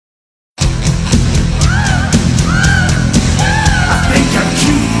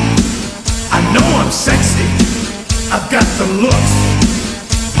I've got the looks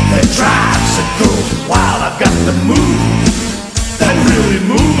that drives a girl wild. I've got the moves that really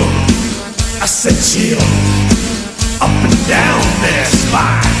move them. I said chill up and down their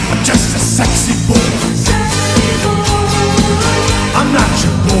spine. I'm just a sexy boy. I'm not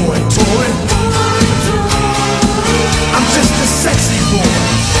your boy toy. I'm just a sexy boy.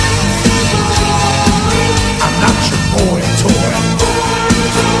 I'm not your boy toy.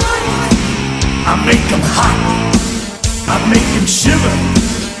 I make them hot, I make them shiver.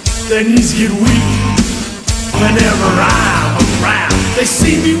 Their knees get weak whenever I'm around. They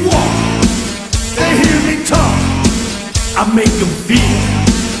see me walk, they hear me talk. I make them feel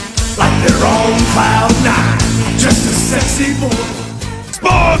like they're on cloud nine. Just a sexy boy.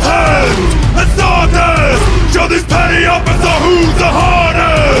 Spartans and starters, show these petty uppers who's the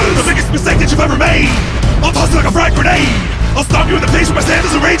hardest. The biggest mistake that you've ever made. I'll toss you like a frag grenade. I'll stomp you in the face with my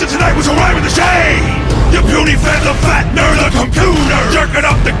sandals and rage, and tonight we shall rhyme in the shade. You puny fans of fat nerds on computers, jerking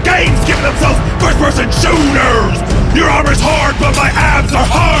up the games, giving themselves first-person shooters. Your armor's hard, but my abs are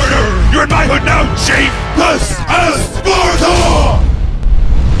harder. You're in my hood now, chief. This is Sparta!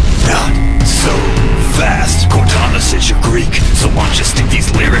 Not so fast. Cortana says you're Greek, so why don't you stick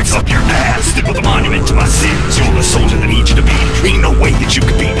these lyrics up your ass? Stick with a monument to my sins. You're a soldier that needs you to be. Ain't no way that you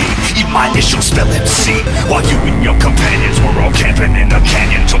could beat me. Even my initials spell MC. While you and your companions were all camping in a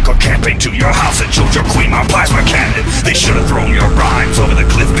canyon, took a camping to your house and killed your queen, my plasma cannon. They should have thrown your rhymes over the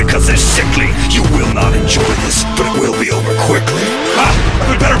cliff because they're sickly. You will not enjoy this, but it will be over quickly.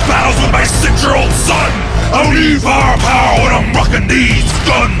 I've been better battles with my 6-year-old son. I don't need firepower when I'm rocking these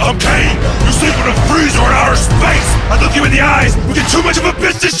guns. I'm Kane. You sleep in a freezer in outer space. I look you in the eyes, we get too much of a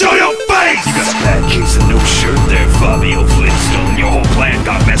bitch to show your face. You got a bad case of no shirt there, Fabio Flintstone. Your whole plan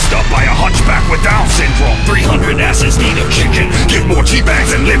got messed up by a hunchback with Down syndrome. 300 asses need a kicking. Get more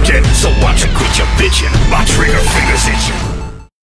teabags and Lipkin. So watch it, quit your bitching.